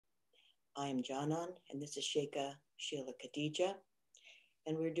I am Janan, and this is Shaykha Sheila Khadija,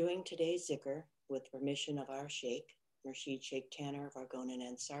 and we're doing today's Zikr with permission of our Shaykh, Murshid Shaykh Tanner Vargonen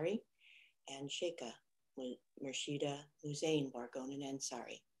Ansari, and Shaykha Murshida Muzeyyen Vargonen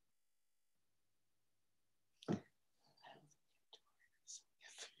Ansari.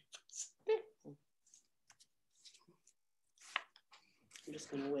 I'm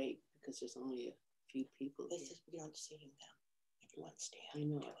just going to wait because there's only a few people here. We don't see them. Everyone stand. I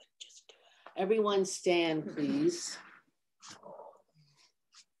know. Do it. Just do it. Everyone stand, please.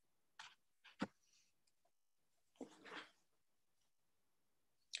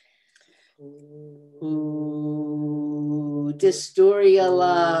 Disturi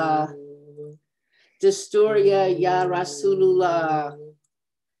Allah. Disturia Ya Rasulullah.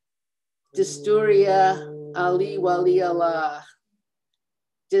 Disturia Ali Wali Allah.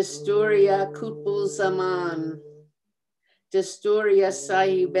 Disturia Kutbul Zaman. Disturia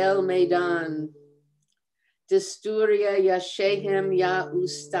Sahib El Maidan. Disturia Ya Shaykhim Ya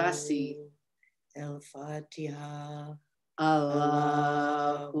Ustasi. El-Fatiha.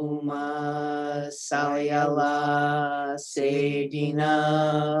 Allahumma salli ala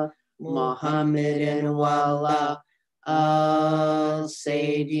Sayyidina Muhammadin wa ala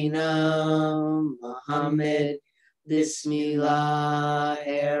Sayyidina Muhammad.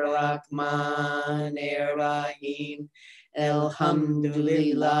 Bismillahirrahmanirrahim.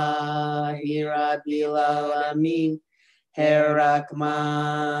 Alhamdulillahi Rabbil Alameen.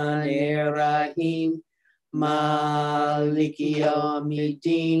 Rahmanirrahim. Maliki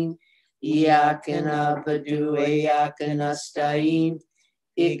Yawmiddin. Iyyaka na'budu wa iyyaka nasta'in.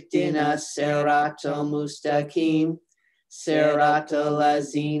 Ihdinas siratal mustaqim. Siratal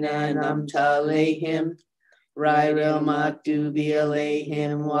ladzina an'amta alaihim. Ghayril maghdubi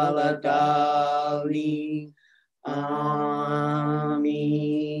alaihim waladdallin. Amin.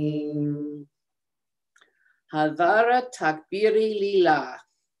 Hadhara takbiri lillah.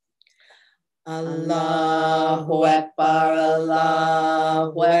 Allahu Akbar,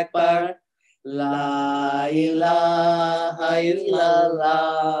 Allahu Akbar. La ilaha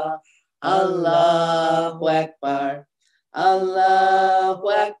illallah. Allahu Akbar. Allahu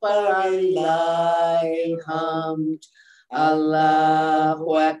Akbar, Allahil hamd.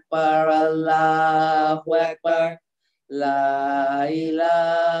 Allahu Akbar, Allahu Akbar. La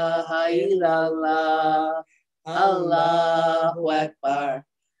ilaha illallah. Allahu Akbar.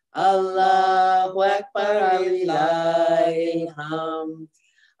 Allahu Akbar, Allahil hamd.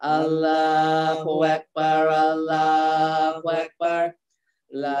 Allahu Akbar, Allahu Akbar.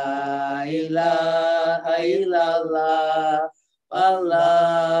 La ilaha illallah.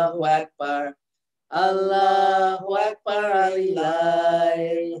 Allahu Akbar. Allahu Akbar,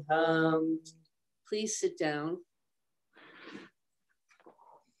 Allahil hamd. Please sit down.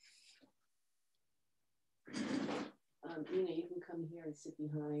 You can come here and sit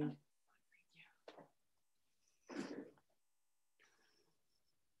behind.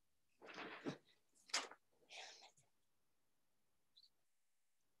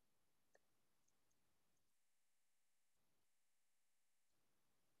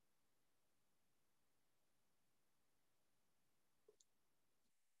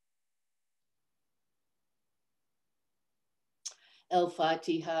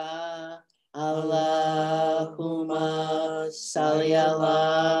 El-Fatiha. Allahumma salli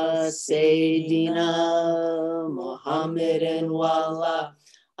ala Sayyidina Muhammadin wa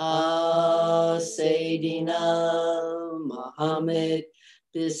ala Sayyidina Muhammad.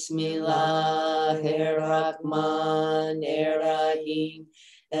 Bismillahirrahmanirrahim.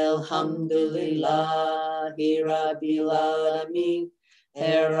 Alhamdulillahi Rabbil Alameen.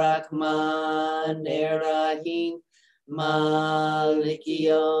 Rahmanirrahim.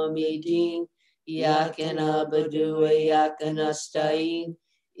 Maliki Yawmiddin. Iyyaka na'budu wa iyyaka nasta'in.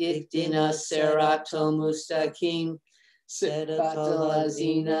 Ihdinas siratal mustaqim. Siratal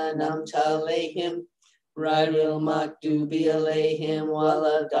ladzina an'amta alaihim. Ghayril maghdubi alaihim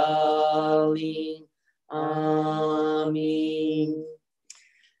waladdallin. Amin.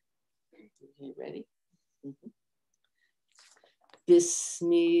 Okay, ready?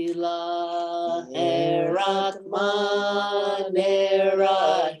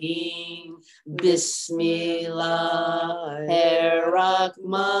 Bismillahirrahmanirrahim.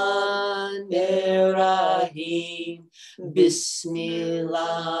 Bismillahirrahmanirrahim.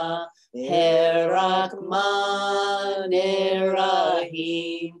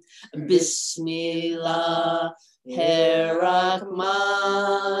 Bismillahirrahmanirrahim.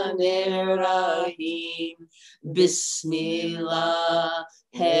 Bismillahirrahmanirrahim. Bismillahirrahmanirrahim.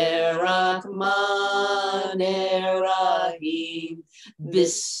 Rahim.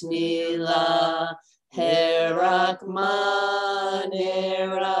 Bismillah. Rahim.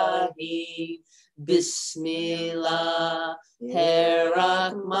 Bismillah.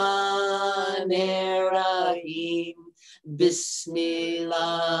 Rahim.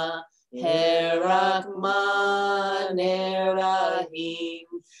 Bismillah. Rahim.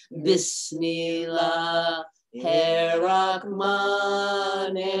 Bismillah.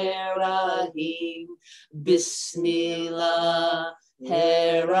 Rahim. Bismillah.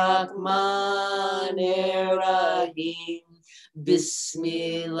 Rahim.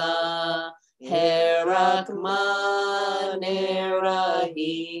 Bismillah.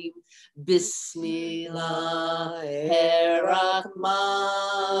 Rahim. Bismillah.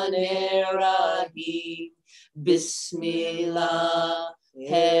 Rahim. Bismillah.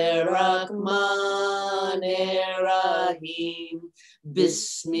 Rahim.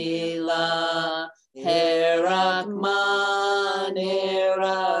 Bismillah. Rahim.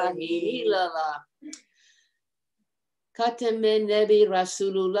 Katamin Nabi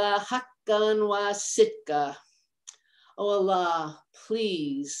Rasulullah Hakkan wa Sitka. Oh Allah,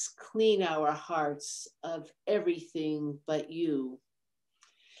 please clean our hearts of everything but you.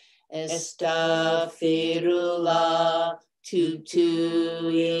 Astaghfirullah, tub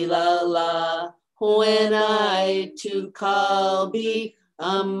to ilallah, when I to qalbi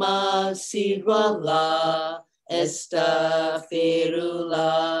amma sirwallah.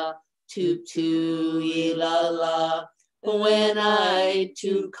 Astaghfirullah, tub to ilallah, when I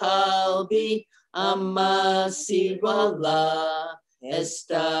to qalbi amma sirwallah.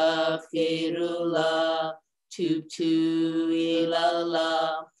 Astaghfirullah, tub to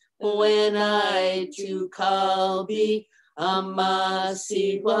ilallah, when I to qalbi amma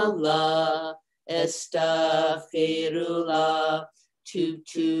sirwallah. Astaghfirullah, tub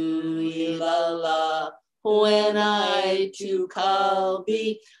to ilallah, when I to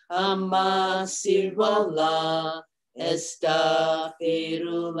qalbi amma sirwallah.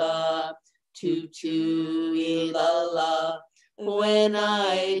 Astaghfirullah, tub to ilallah, when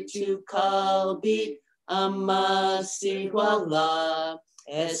I to qalbi amma sirwallah.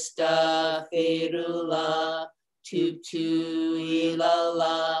 Astaghfirullah, tub to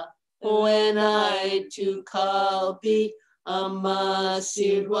ilallah, when I to qalbi amma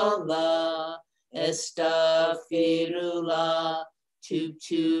sirwallah. Astaghfirullah, tub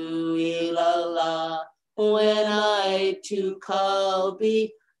to ilallah, when I to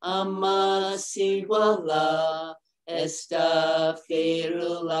qalbi amma sirwallah.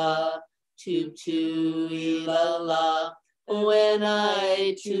 Astaghfirullah, tub to ilallah, when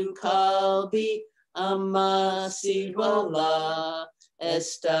I to qalbi amma sirwallah.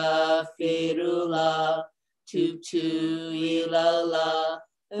 Astaghfirullah, tub to ilallah,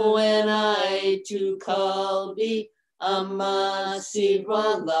 when I to qalbi amma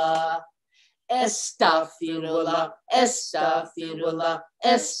sirwallah. Astaghfirullah, astaghfirullah,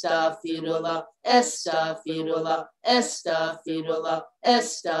 astaghfirullah, astaghfirullah, astaghfirullah,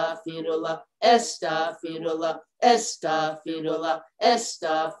 astaghfirullah, astaghfirullah, astaghfirullah, astaghfirullah,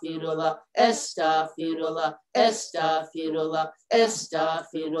 astaghfirullah, astaghfirullah,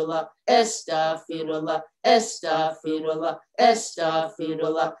 astaghfirullah, astaghfirullah, astaghfirullah, astaghfirullah,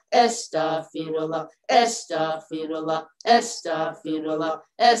 astaghfirullah, astaghfirullah, astaghfirullah,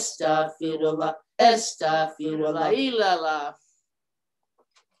 astaghfirullah, astaghfirullah, ilallah.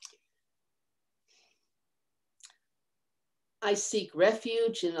 I seek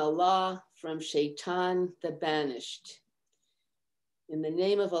refuge in Allah from Shaitan the banished. In the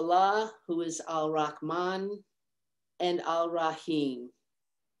name of Allah, who is Al-Rahman and Al-Rahim.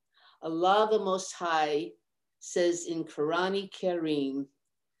 Allah the Most High says in Qur'an-i Kareem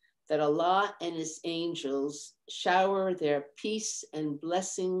that Allah and His angels shower their peace and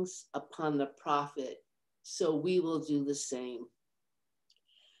blessings upon the Prophet, so we will do the same.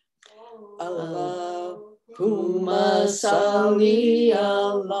 Allahumma salli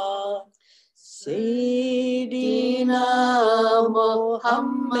ala Sayyidina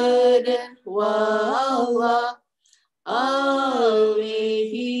Muhammadin wa ala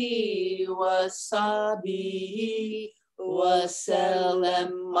alihi wa sahbihi wa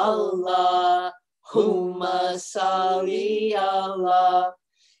sallam. Allahumma salli ala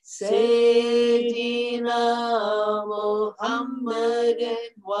Sayyidina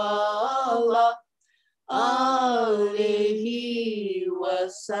Muhammadin wa ala alihi wa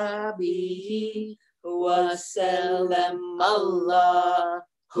sahbihi wa sallam.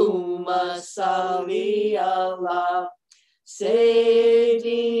 Allahumma salli ala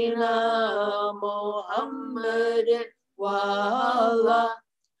Sayyidina Muhammadin wa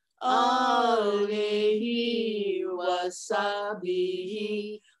alihi wa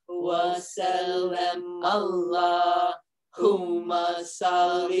sahbihi wa sallam. Allahumma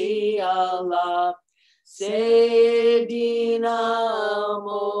salli ala Sayyidina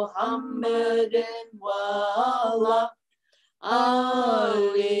Muhammadin wa ala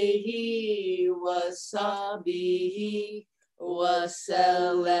alihi wa sahbihi wa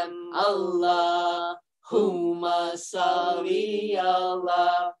sallam. Allahumma salli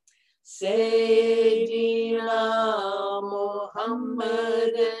ala Sayyidina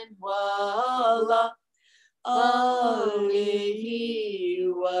Muhammadin wa ala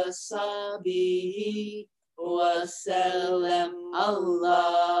alihi wa sahbihi wa sallam.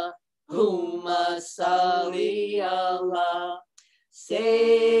 Allahumma salli ala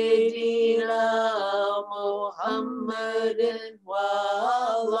Sayyidina Muhammadin wa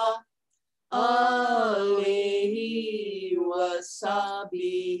ala alihi wa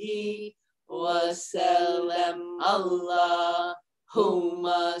sahbihi wa sallam.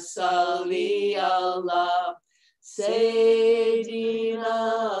 Allahumma salli ala Sayyidina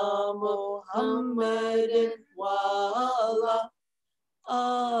Muhammadin wa ala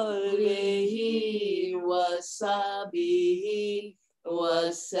alihi wa sahbihi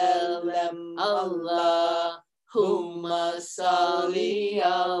wa sallam. Allahumma salli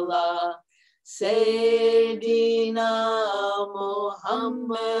ala Sayyidina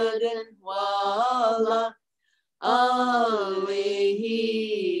Muhammadin wa ala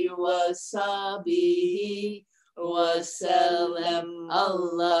alihi wa sahbihi wa sallam.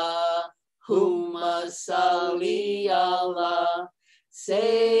 Allahumma salli ala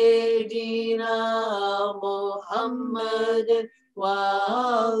Sayyidina Muhammadin wa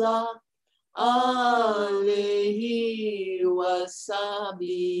ala alihi wa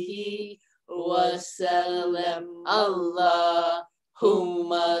sahbihi wa sallam. Allahumma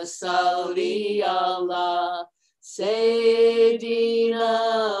salli ala Sayyidina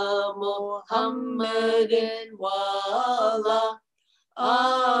Muhammadin wa ala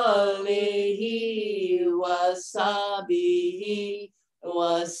alihi wa sahbihi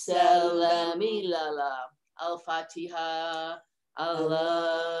wa sallam. Al-Fatiha.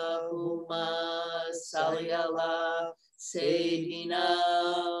 Allahumma salli ala Sayyidina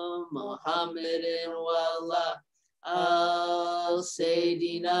Muhammadin wa ala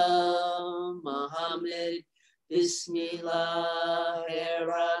Sayyidina Muhammad.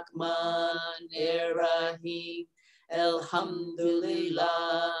 Bismillahirrahmanirrahim.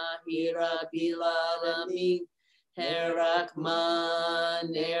 Alhamdulillahi Rabbil Alamin.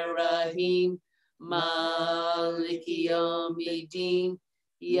 Ar-Rahmanir-Rahim. Maliki Yawmiddin.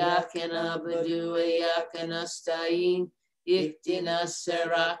 Iyyaka na'budu wa iyyaka nasta'in. Ihdinas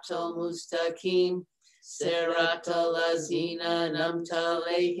siratal mustaqim. Siratal ladzina an'amta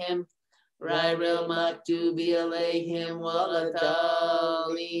alaihim. Ghayril maghdubi alaihim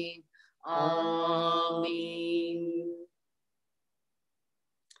waladdallin. Amin.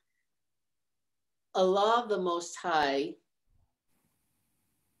 Allah the Most High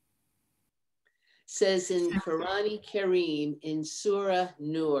says in Qur'an Kareem in Surah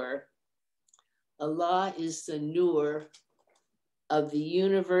Nur, Allah is the Nur of the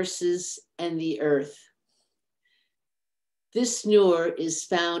universes and the earth. This Nur is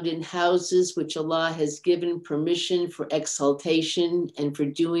found in houses which Allah has given permission for exaltation and for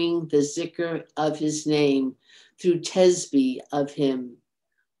doing the Zikr of His name through tasbih of Him,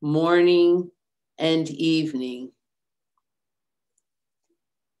 morning and evening.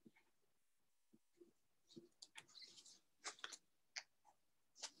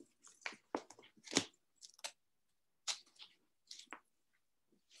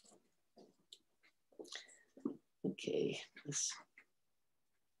 Okay, let's.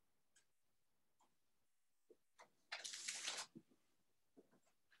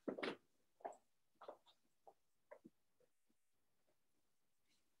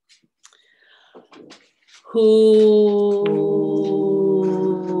 Who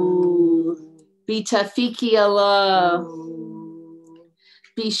bitafiki Allah,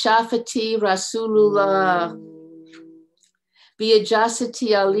 bishafati Rasulullah,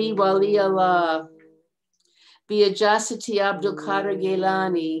 biajasati Ali Wali Allah, biajasati Abdul Qadir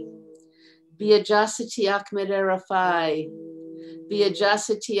Gilani, biajasati Ahmed Rifai,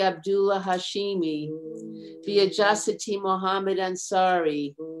 biajasati Abdullah Hashimi, biajasati Muhammad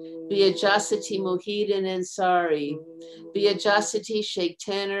Ansari, biajasati Muhyiddin Ansari, biajasati Shaykh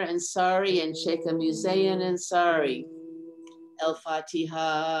Tanner Ansari and Shaykh Muzeyyen Ansari.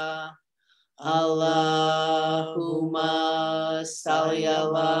 Al-Fatiha.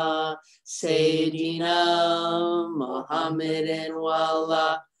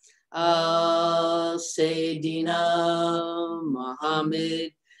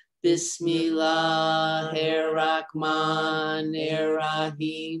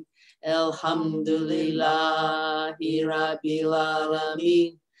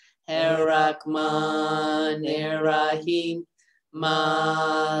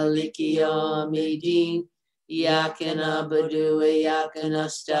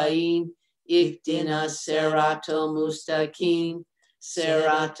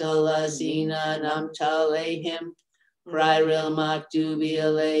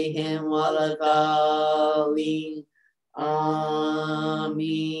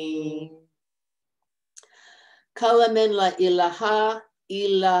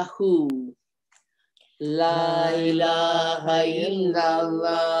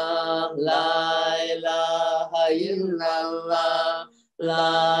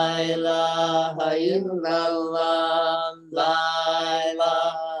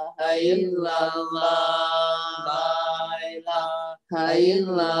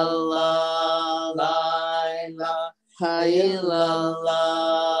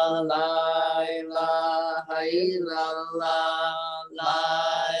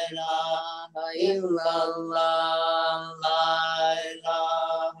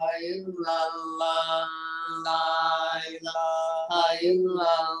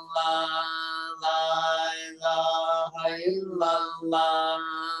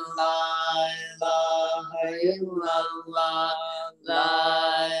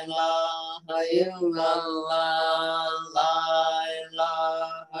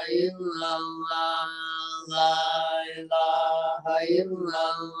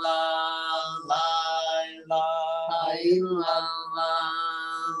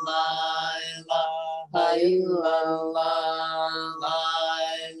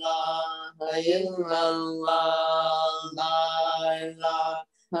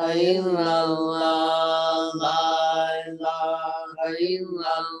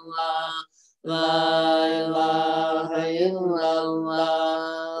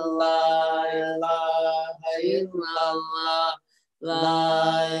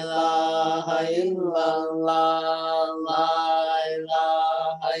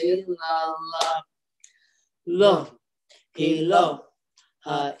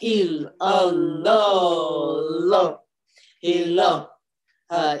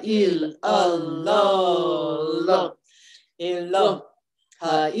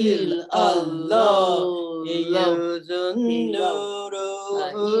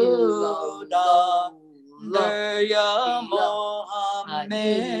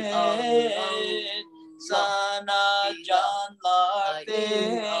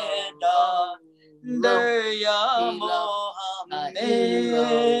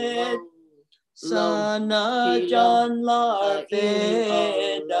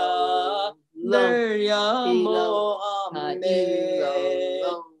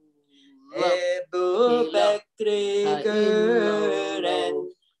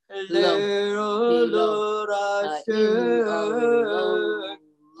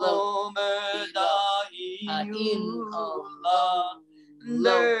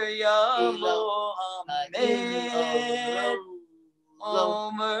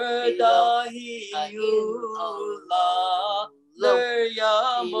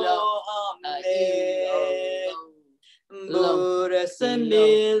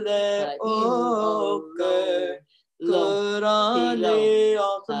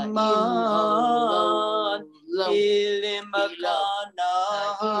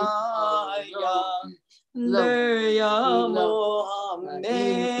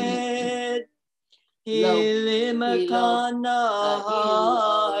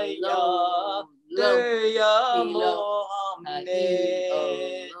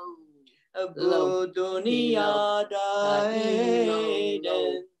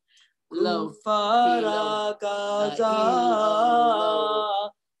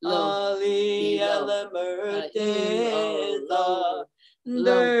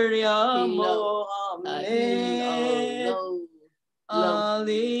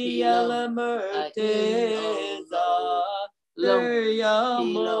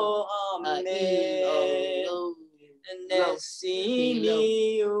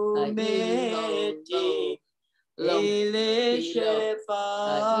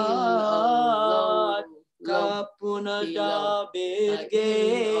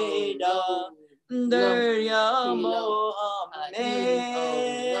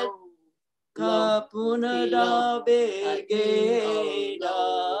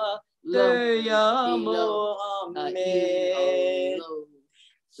 Ya Muhammad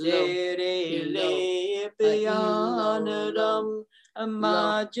Siri Pianaram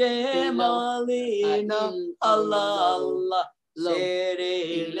Majemalina Allah Allah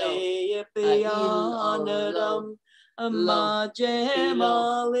Siri Pianaram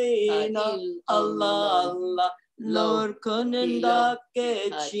Majemalina Allah Allah Nur kunindake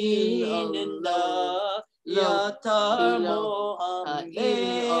chininda Yatar Muhammad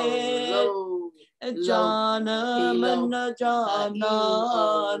Jana mana jana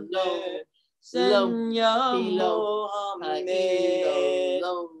ne Senya Muhammad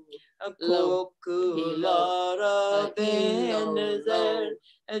Kokulara benzer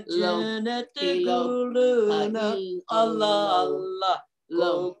Cennet guluna Allah Allah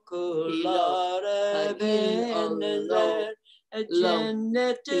Kokulara benzer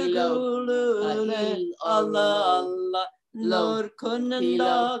Cennet guluna Allah Allah Nur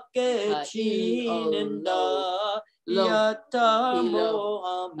kunanda kechininda Yatar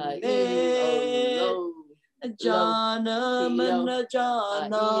Muhammad Jana mana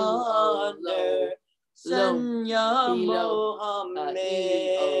jana ne Sanya Muhammad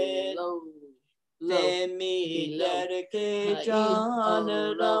Femi lerke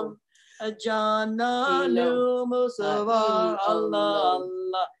janaram Jana nu musawar Allah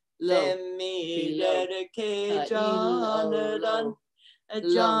Allah Femi lerke janaram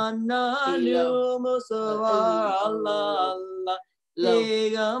Jana nu musawar Allah Allah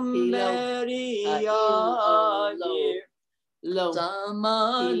Peygamber-i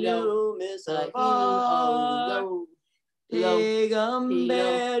Zamanu misafar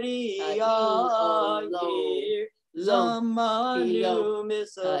Peygamber-i Zamanu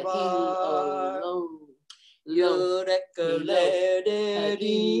misafar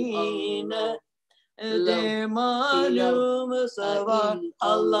Yüreklerine Dermanu misafar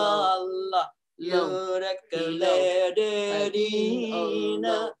Allah Allah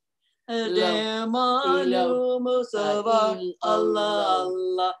Yüreklerine Dermanu musawar Allah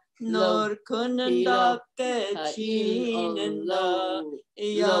Allah Nur kunindake chininda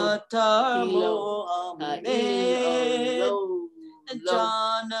Yatar Muhammad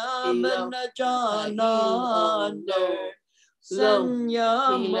Jana mana jana ne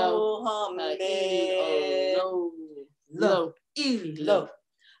Sanya Muhammad La ilah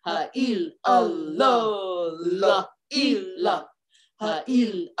Ha-il Allah La ilah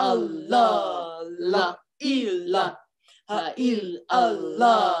Ha-il Allah La ilah Ha-il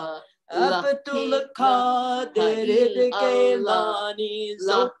Allah Abdul Qadir Gailani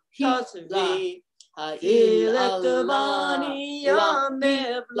Zot tasbih Ha-il Akbani Ya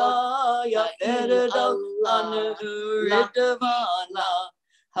Mevla Ya Ferdal Anhu Ridvana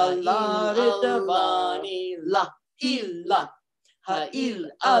Allah Ridvani La ilah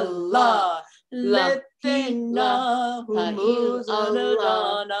Ha-il Allah Letina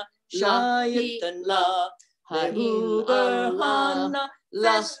Humuzanadana Shayitana Lehuberhana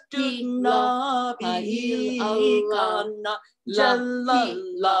Lestuna Bihikana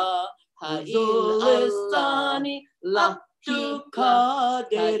Jallallah Zulistani Abdul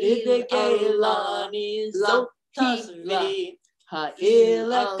Qadir Gailani Zotasvi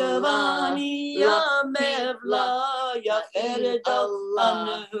Ha-il Akbani Ya Mevla Ya Ferdal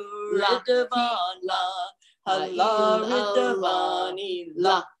Anhu Ridvana Allah Ridvani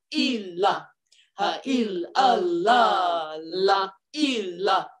La ilah Ha-il Allah La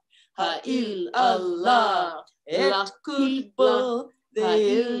ilah Ha-il Allah Et kutbu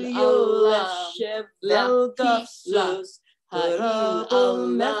Dhil Yuleshev Vel Gafsus Rabul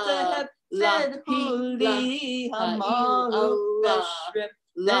Metheb Fedhuli Hamaru Veshrib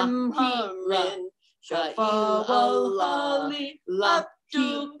Lemharin Shafa Walhali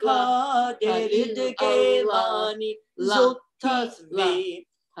Abdul Qadir Gailani Zultasvi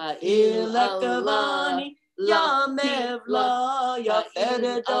Ha-il Akbani Ya Mevla Ya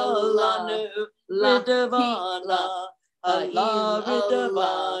Ferdalanu Ridvana Allah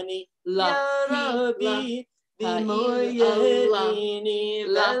Ridvani Ya Rabbi Bimoyedini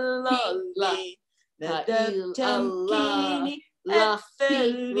Velali Nadab Temkini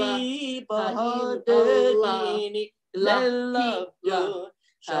Ekfeli Bahadadini Lelabdu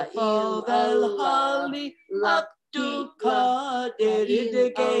Shafa Velhali Abdul Qadir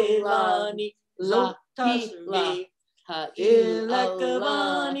Gailani Zotasvi Ha-il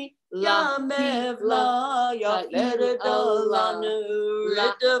Akbani Ya Mevla Ya Ferdalanu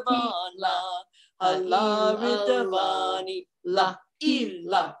Ridvana Allah Ridvani La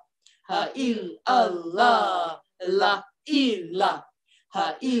ilah Ha-il Allah La ilah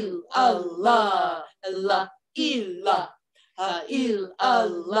Ha-il Allah La ilah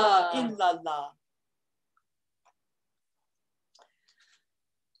illallah.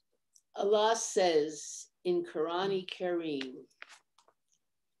 Allah says in Qur'an-i Kareem,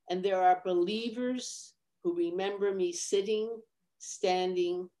 and there are believers who remember me sitting,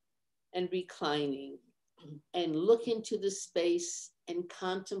 standing, and reclining, and look into the space and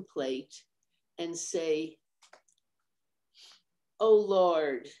contemplate and say, "Oh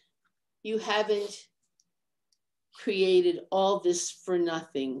Lord, you haven't created all this for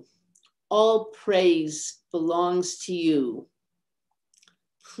nothing. All praise belongs to you.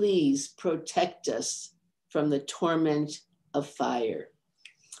 Please protect us from the torment of fire."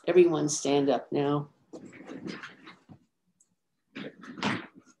 Everyone stand up now.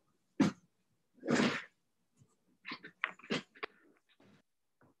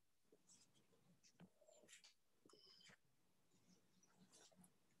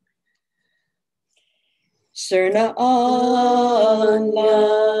 Serna Allah,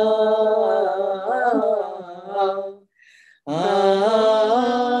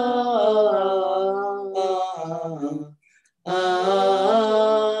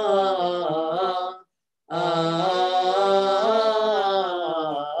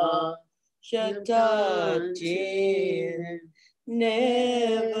 Shatatin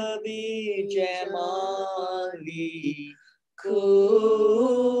never be Jamali Kum.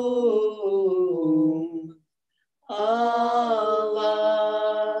 Allah,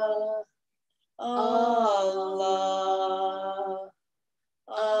 Allah,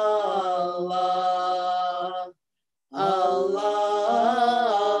 Allah, Allah.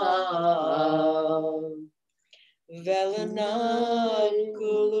 Velanat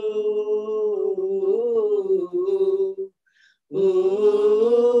Kulu,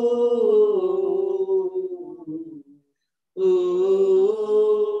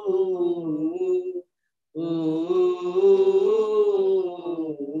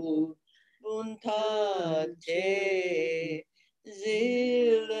 Buntate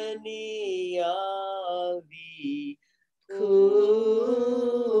Zilani Ali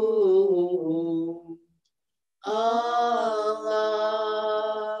Kum. Allah,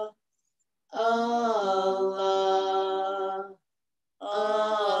 Allah,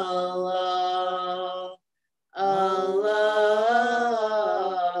 Allah, Allah.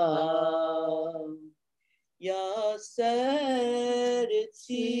 Ya Sariti,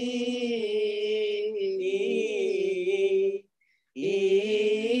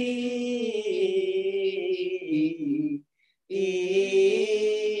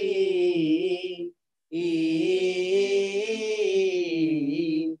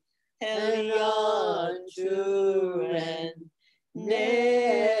 Helyanturen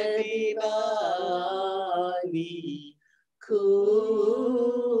Nebi Bali Kum.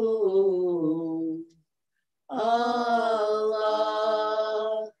 Allah,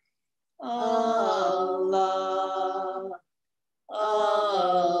 Allah, Allah,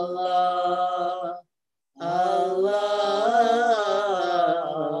 Allah.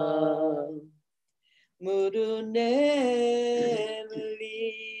 Murunemli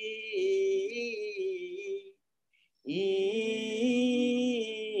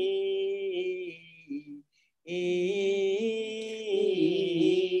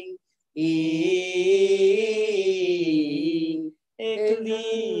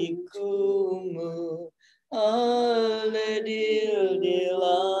Eklikumu Aladil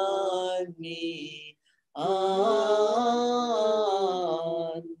Dilani An.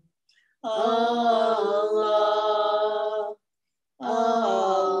 Allah, Allah,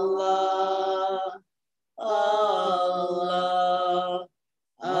 Allah,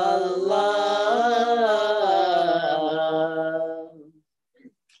 Allah.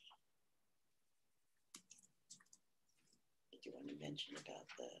 Did you want to mention about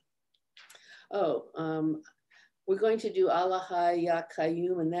that? We're going to do Ilaha Ya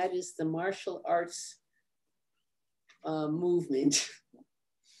Qayyum, and that is the martial arts movement.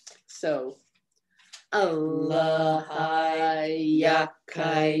 So, Ilaha Ya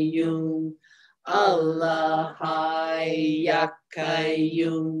Qayyum, Ilaha Ya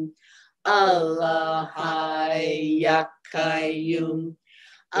Qayyum, Ilaha Ya Qayyum,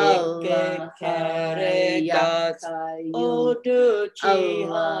 Ilaha Ya Qayyum, Odu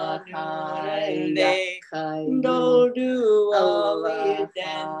Jihanule Doldu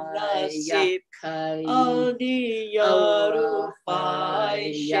Awiden Nasib Aldi Rifai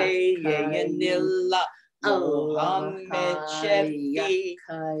Shaykh Muhammad Shafi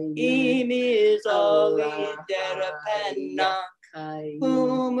Imiz Ali Derpenna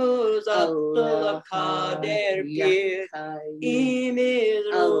Humuz Abdul Qadir Bir Imiz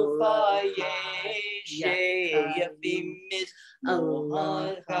Rifai Sheyafimis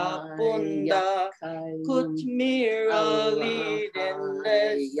Mohakapunda Kutmirali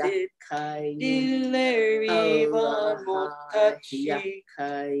Denlesit Dilerivan Mutachi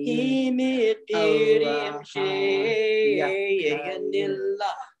Himidirim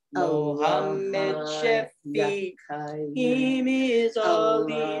Sheyanilla Mohammed Shefi Himiz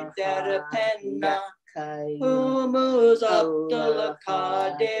Ali Darapenna Humuz Abdullah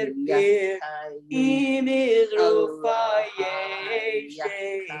Qadir Bir Himiz Rifai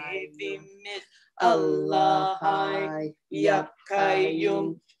Shefimiz Allah Hai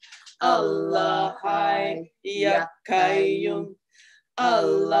Yakayyum Allah Hai Yakayyum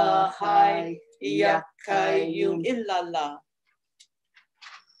Allah Hai Yakayyum Illallah.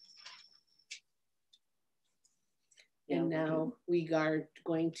 And now we are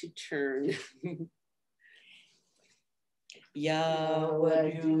going to turn. Ya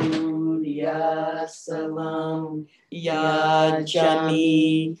Wadud, Ya Salam, Ya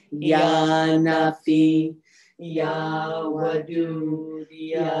Jami, Ya Nafi, Ya Wadud,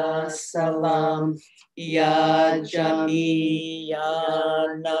 Ya Salam, Ya Jami, Ya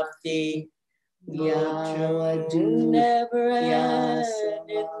Nafi, Ya Wadud, never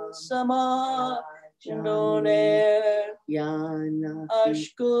ending Sama, Jandoner, Yana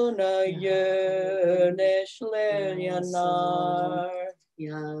Ashkuna Yerneshler Yanar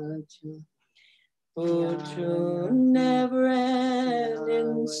Yaja Utu never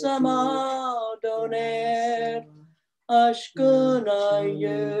ending Sama Doner Ashkuna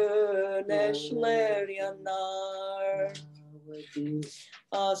Yerneshler Yanar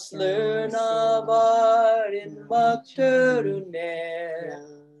Asler Navar in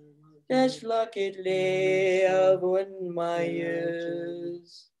Makteruner That's luckily of when my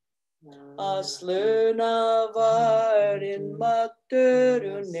years Asler Navar in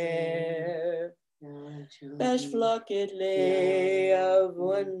Makteruner Best luckily of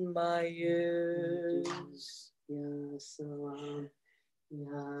when my years Ya Salam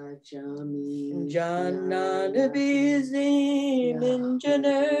Ya Jami Janan Bizim in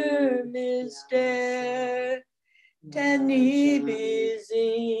Janer Mister Tani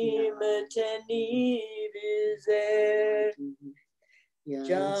Bizim Tani Bizer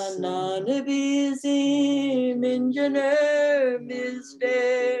Janan Bizim in Janer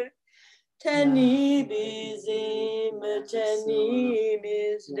Mister Tani Bizim Tani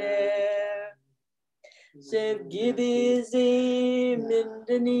Mister Sevgi bizim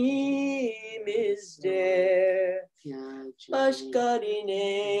indinimizde başka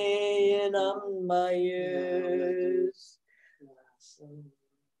dine inanmayız.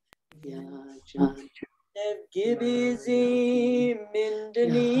 Sevgi bizim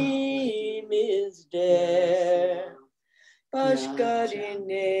indinimizde başka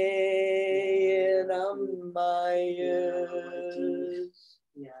dine inanmayız.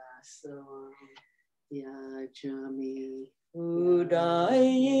 Ya Jami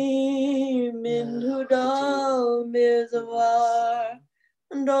Hudayi min hudal mizvar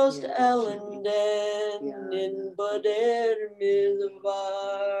Dost elenden in bader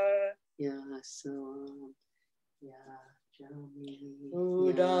mizvar Ya Salam Ya Jami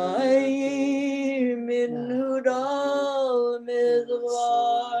Hudayi min hudal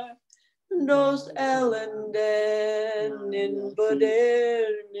mizvar Dost elenden in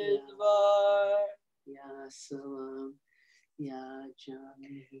bader mizvar Ya Salam Ya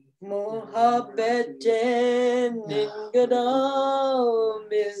Jami Muhabbetin in gadal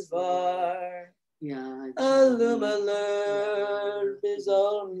mizvar Ya Alum alır biz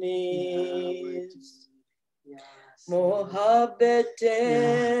olmayız Muhabbetin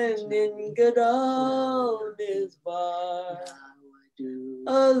in gadal mizvar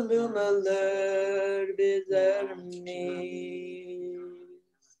Alum alır biz olmayız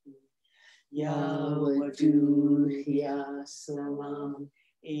Ya Wadud, Ya Salam,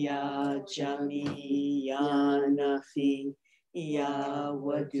 Ya Jami, Ya Nafi, Ya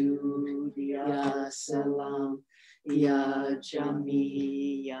Wadud, Ya Salam, Ya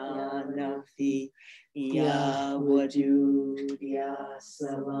Jami, Ya Nafi, Ya Wadud, Ya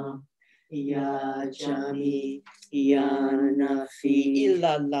Salam, Ya Jami, Ya Nafi,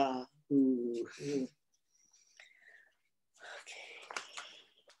 Ilaha.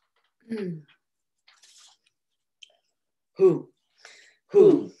 Who,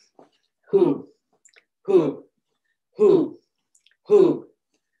 who, who, who, who, who,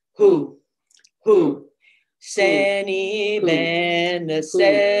 who, who, Seni ben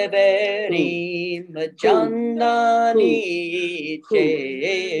severim, canani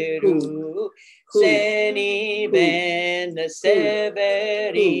teru, Seni ben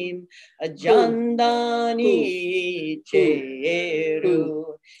severim Candani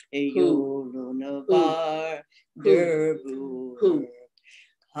çeru Yolunu vardır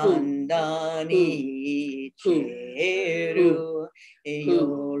Handani çeru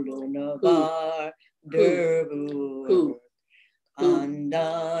Yolunu vardır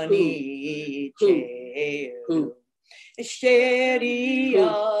Handani çeru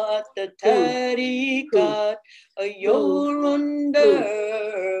Şeriat, tarikat, yolundur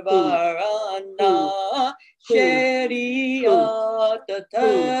varana. Şeriat,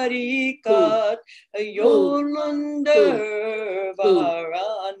 tarikat, yolundur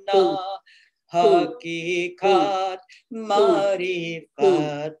varana. Hakikat,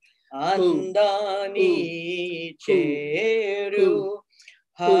 marifat, andani çeru.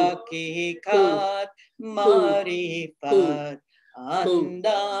 Hakikat, marifat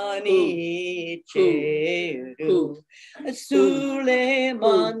andani çeru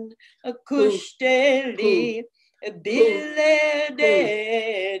Süleyman kuşteli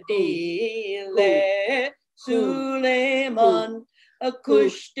bile dile Süleyman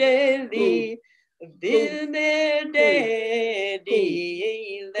kuşteli bilmede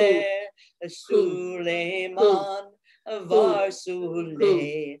dile Süleyman var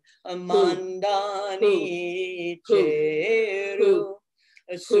Süleyman'dani çeru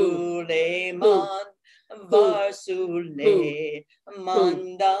Süleyman var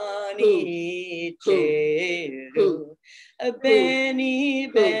Süleyman'dani çeru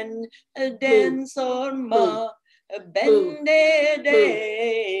Beni benden sorma ben de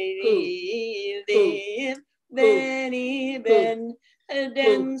değilim Beni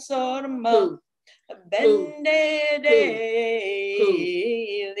benden sorma ben de değilim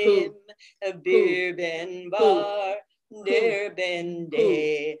bir ben vardır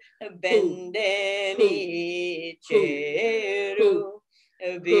bende benden içeru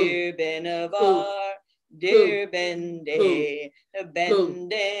bir ben vardır bende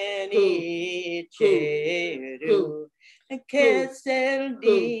benden içeru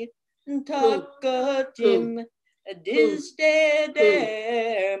kesildi takatim dizde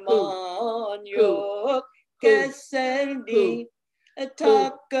derman yok kesildi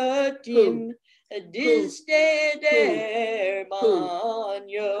takatim dizde derman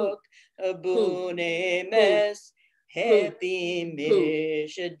yok bu ne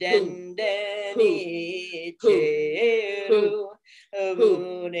hepimiz denden içeru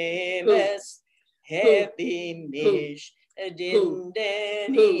bu ne hepimiz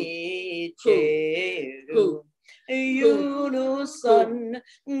denden içeru Yunus'un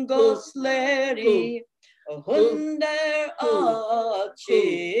gözleri Hunder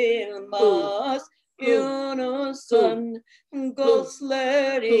açılmaz Yunus'un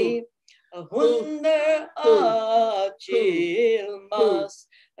gözleri Hunder açılmaz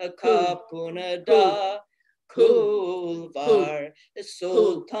Kapında kul var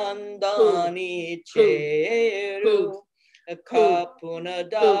Sultandan içeru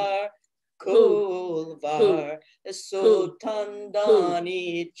Kapında kul var Sultandan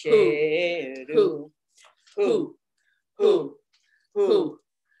içeru Hu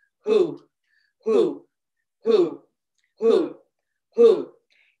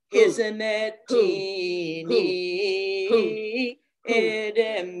hizmetini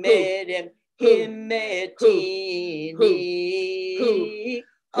edemedim himmetini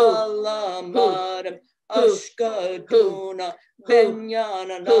anlamadım aşka duna ben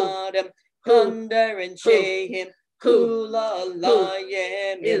yanarım Kandarın şeyhim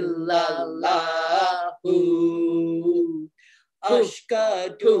kulalayem illallahu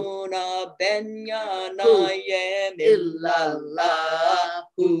Aşka duna ben yanayem illallahu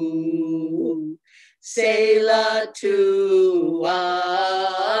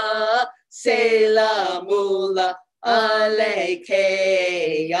Selamullah aleyke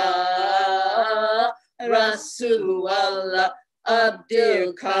ya Resulallah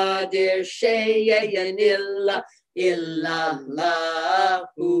Abdülkadir şeyyen illallahu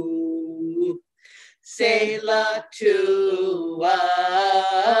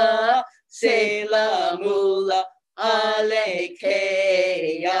Selamullah aleyke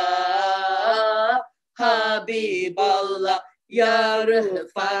ya Habiballah ya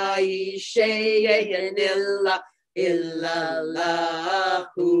Rifai şeyyen illallahu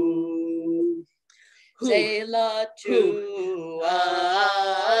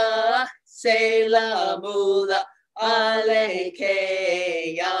Selamullah aleyke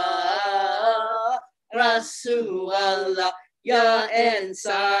ya Resulallah ya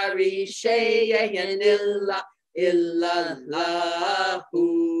Ansari şeyyen illallahu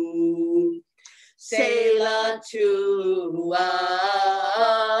Selatu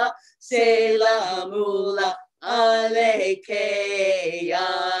Selamullah alayke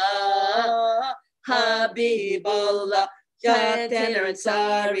ya Habiballah ya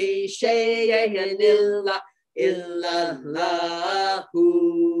Ansari Shaykh illallahu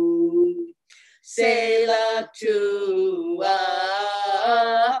Selatu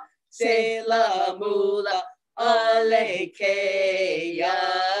Selamullah alayke ya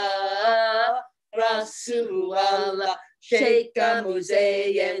Rasulallah Shaykha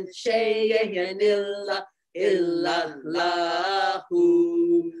Muzeyyen Shaykh illallahu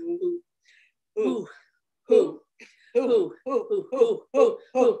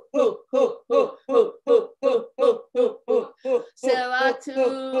Salatu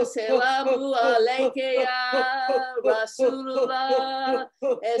selamu alayke ya Rasulullah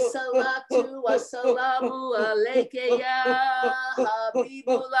Salatu wassalamu alayke ya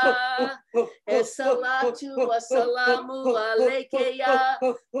Habibullah Salatu wassalamu alayke ya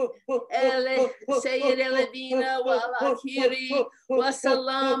Sayyid al-Adina wal-Akhiri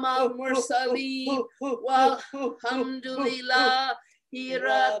wassalam al-Mursaleen walhamdulillah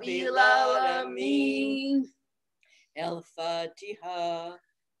Rabbil Alameen. Al-Fatiha.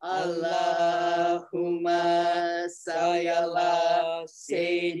 Allahumma salli ala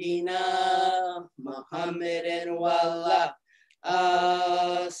Sayyidina Muhammadin wa ala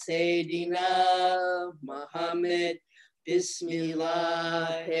Sayyidina Muhammad.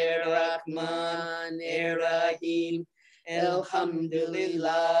 Bismillahirrahmanirrahim.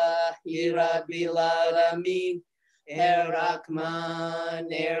 Alhamdulillahi Rabbil Alameen.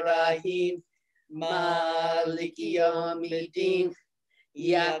 Ar-Rahmanir-Rahim. Maliki Yawmiddin.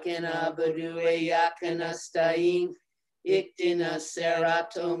 Iyyaka na'budu wa iyyaka nasta'in. Ihdinas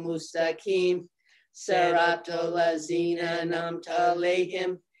siratal mustaqim. Siratal ladzina an'amta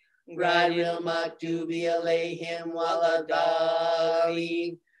alaihim. Ghayril maghdubi alaihim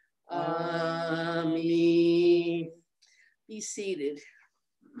waladdallin. Amen. Be seated.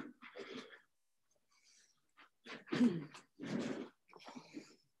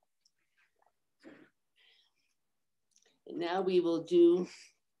 And now we will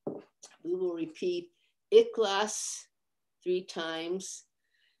repeat Ikhlas 3 times,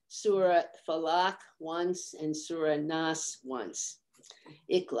 Surah Falaq once, and Surah Nas once.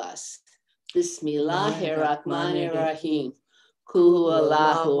 Ikhlas. Bismillahirrahmanirrahim. Qul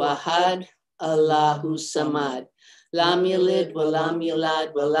huwallahu ahad, Allahu samad. Lam yalid wa lam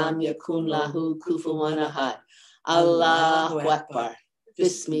yulad wa lam yakun lahu kufuwan ahad. Allahu Akbar.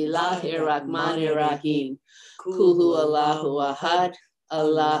 Bismillahirrahmanirrahim. Qul huwallahu ahad,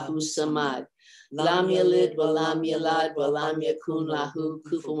 Allahu samad. Lam yalid wa lam yulad wa lam yakun lahu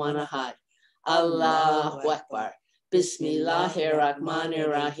kufuwan ahad. Allahu Akbar.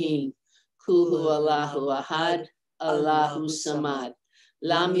 Bismillahirrahmanirrahim. Qul huwallahu ahad, Allahu samad.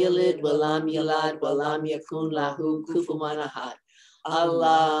 Lam yalid wa lam yulad wa lam yakun lahu kufuwan ahad.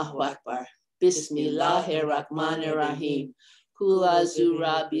 Allahu Akbar. Bismillahirrahmanirrahim. Qul a'udhu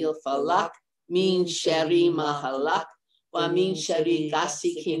birabbil falaq min sharri ma khalaq wa min sharri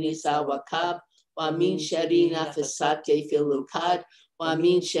ghasikin idha waqab wa min sharri nafasati fil 'uqad wa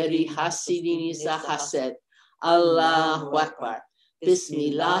min sharri hasidin idha hasad. Allahu Akbar.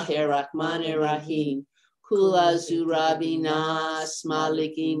 Bismillahirrahmanirrahim. Qul a'udhu birabbin nas,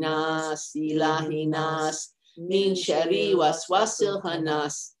 malikin nas, ilahin nas, min sharri waswasil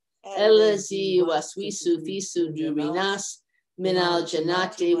khannas, allazi waswisu fi sudurin nas, min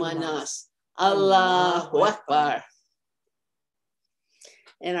al-jannati wan nas. Allahu Akbar.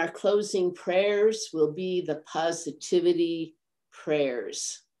 And our closing prayers will be the positivity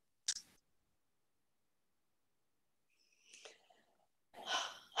prayers.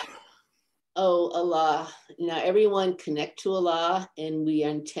 Oh Allah, now everyone connect to Allah, and we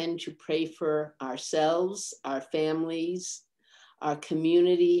intend to pray for ourselves, our families, our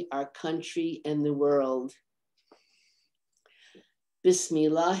community, our country, and the world.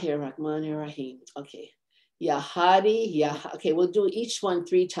 Bismillahirrahmanirrahim. Okay. Ya Hadi, okay, we'll do each one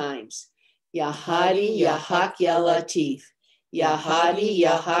 3 times. Ya Hadi, Ya Haq, Ya Latif. Ya Hadi,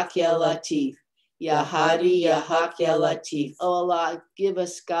 Ya Haq, Ya Latif. Ya Hadi, Ya Haq, Ya Latif. Oh Allah, give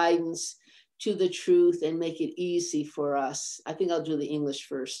us guidance to the truth and make it easy for us. I think I'll do the English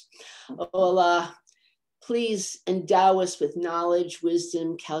first. Oh Allah, please endow us with knowledge,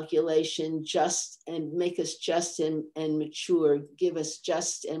 wisdom, calculation, just, and make us just and mature. Give us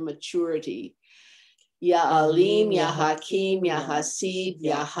just and maturity. Ya Alim, Ya Hakim, Ya Hasib,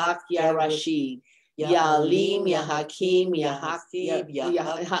 Ya Haq, Ya Rashid. Ya Alim, Ya Hakim, Ya Hasib,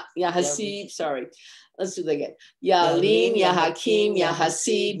 Ya Hasib, sorry. Let's do that again. Ya Alim, Ya Hakim, Ya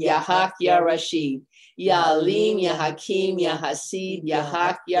Hasib, Ya Hak, Ya Rashid. Ya Alim, Ya Hakim, Ya Hasib, Ya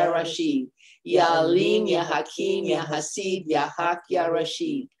Hak, Ya Rashid. Ya Alim, Ya Hakim, Ya Hasib, Ya Hak, Ya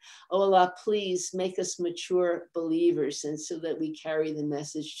Rashid. Oh Allah, please make us mature believers, and so that we carry the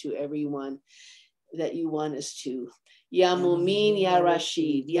message to everyone that you want us to. Ya Mumin, Ya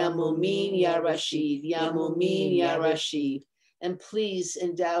Rashid, Ya Mumin, Ya Rashid, Ya Mumin, Ya Rashid. And please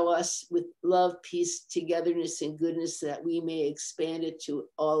endow us with love, peace, togetherness, and goodness, that we may expand it to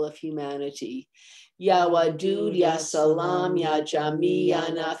all of humanity. Ya Wadud, Ya Salam, Ya Jami, Ya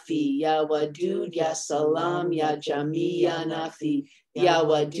Nafi. Ya Wadud, Ya Salam, Ya Jami, Ya Nafi. Ya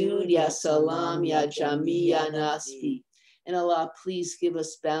Wadud, Ya Salam, Ya Jami, Ya Nafi. And Allah, please give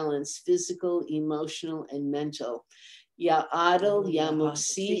us balance, physical, emotional, and mental. Ya Adil, Ya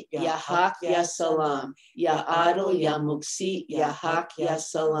Muksi, Ya Haq, Ya Salam. Ya Adil, Ya Muksi, Ya Haq, Ya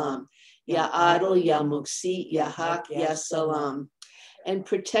Salam. Ya Adil, Ya Muksi, Ya Haq, Ya Salam. And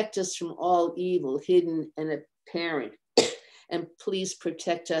protect us from all evil, hidden and apparent. And please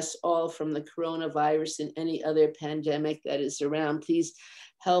protect us all from the coronavirus and any other pandemic that is around. Please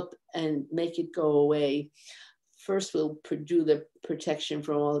help and make it go away. First, we'll do the protection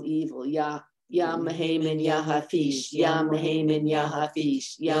from all evil. Ya Muhaymin, Ya Hafiz, Ya Muhaymin, Ya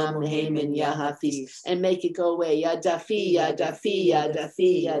Hafiz, Ya Muhaymin, Ya Hafiz, and make it go away. Ya Dafi, Ya Dafi, Ya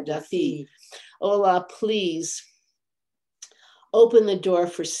Dafi, Ya Dafi. Allah, please open the door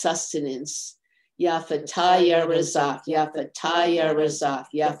for sustenance. Ya Fatah, Ya Razak, Ya Fatah, Ya Razak,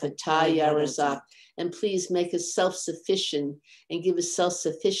 Ya Fatah, Ya Razak. And please make us self-sufficient and give us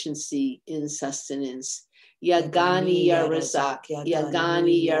self-sufficiency in sustenance. Ya Ghani, Ya Razak, Ya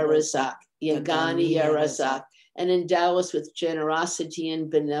Ghani, Ya Razak, Ya Ghani, Ya Razak, and endow us with generosity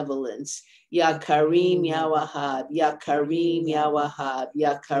and benevolence. Ya Kareem, Ya Wahhab, Ya Kareem, Ya Wahhab,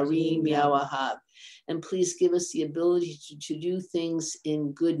 Ya Kareem, Ya Wahhab. And please give us the ability to do things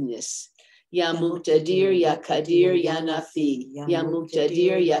in goodness. Ya Muqtadir, Ya Qadir, Ya Nafi. Ya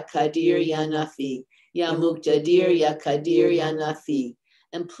Muqtadir, Ya Qadir, Ya Nafi. Ya Muqtadir, Ya Qadir, Ya Nafi.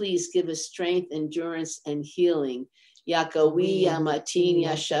 And please give us strength, endurance, and healing. Ya Qawi, Ya Mateen,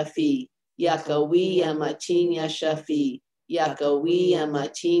 Ya Shafi. Ya Qawi, Ya Mateen, Ya Shafi. Ya Qawi, Ya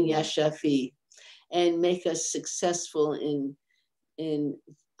Mateen, Ya Shafi. And make us successful in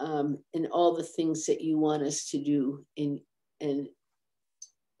all the things that you want us to do. Ya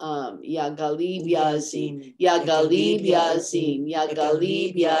Ghalib, Ya Azim, Ya Ghalib, Ya Azim, Ya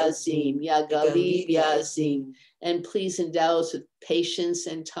Ghalib, Ya Azim, Ya Ghalib, Ya Azim. And please endow us with patience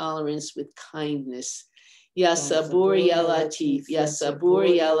and tolerance, with kindness. Ya Sabur, Ya Latif, Ya Sabur,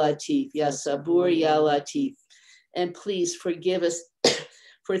 Ya Latif, Ya Sabur, Ya Latif. And please forgive us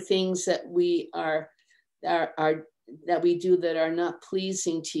for things that we that we do that are not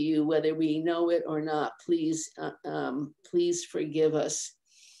pleasing to you, whether we know it or not. Please forgive us.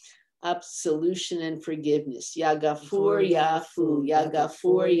 Absolution and forgiveness. Ya Ghafur, Ya Afu, Ya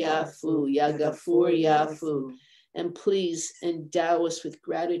Ghafur, Ya Afu, Ya Ghafur, Ya Afu. And please endow us with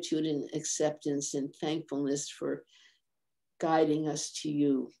gratitude and acceptance and thankfulness for guiding us to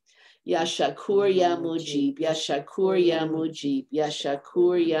you. Ya Shakur, Ya Mujib, Ya Shakur, Ya Mujib, Ya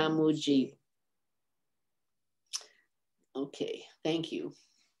Shakur, Ya Mujib. Okay, thank you.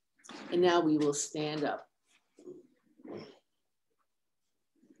 And now we will stand up.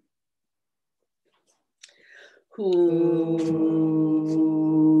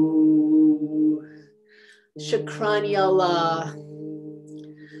 Shukran ya Allah.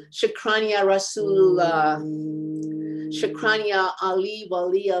 Shukran ya Rasulullah. Shukran ya Ali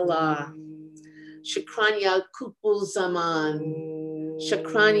Wali Allah. Shukran ya Qutbul Zaman.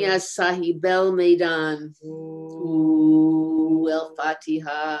 Shukran ya Sahib el Maidan.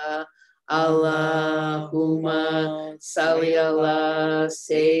 El-Fatiha. Allahumma salli ala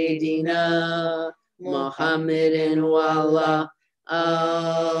Sayyidina Muhammadin wa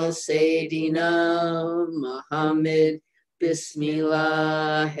ala Sayyidina Muhammad.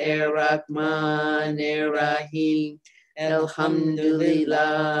 Bismillahirrahmanirrahim.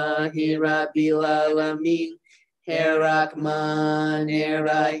 Alhamdulillahi Rabbil Alameen.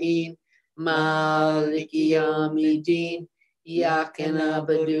 Rahmanirrahim. Maliki Yawmiddin. Iyyaka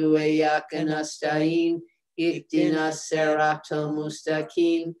na'budu wa iyyaka nasta'in. Ihdinas siratal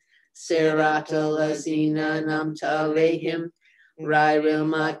mustaqim. Siratal ladzina an'amta alaihim. Ghayril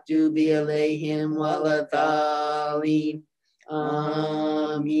maghdubi alaihim waladdallin.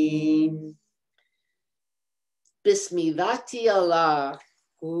 Amin. Bismillati Allah.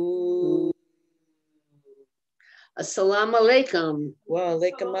 Assalamu alaikum. Wa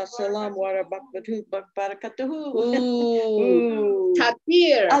alaikum assalam wa barakatuhu.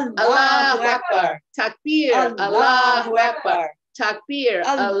 Takbir. Allahu Akbar. Takbir. Allahu Akbar. Takbir.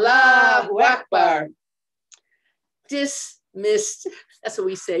 Allahu Akbar. Dismissed. That's what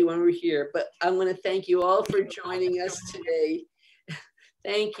we say when we're here. But I'm going to thank you all for joining us today.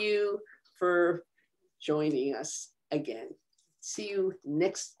 Thank you for joining us again. See you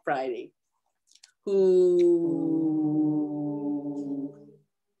next Friday. Ooh.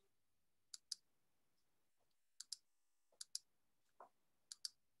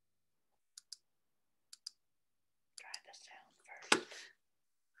 Try the sound first.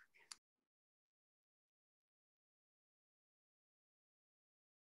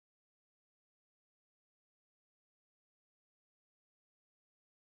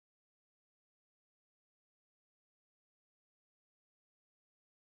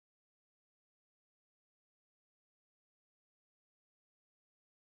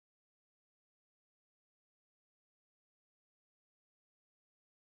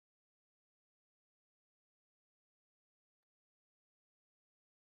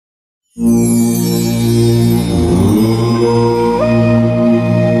 Mm-hmm.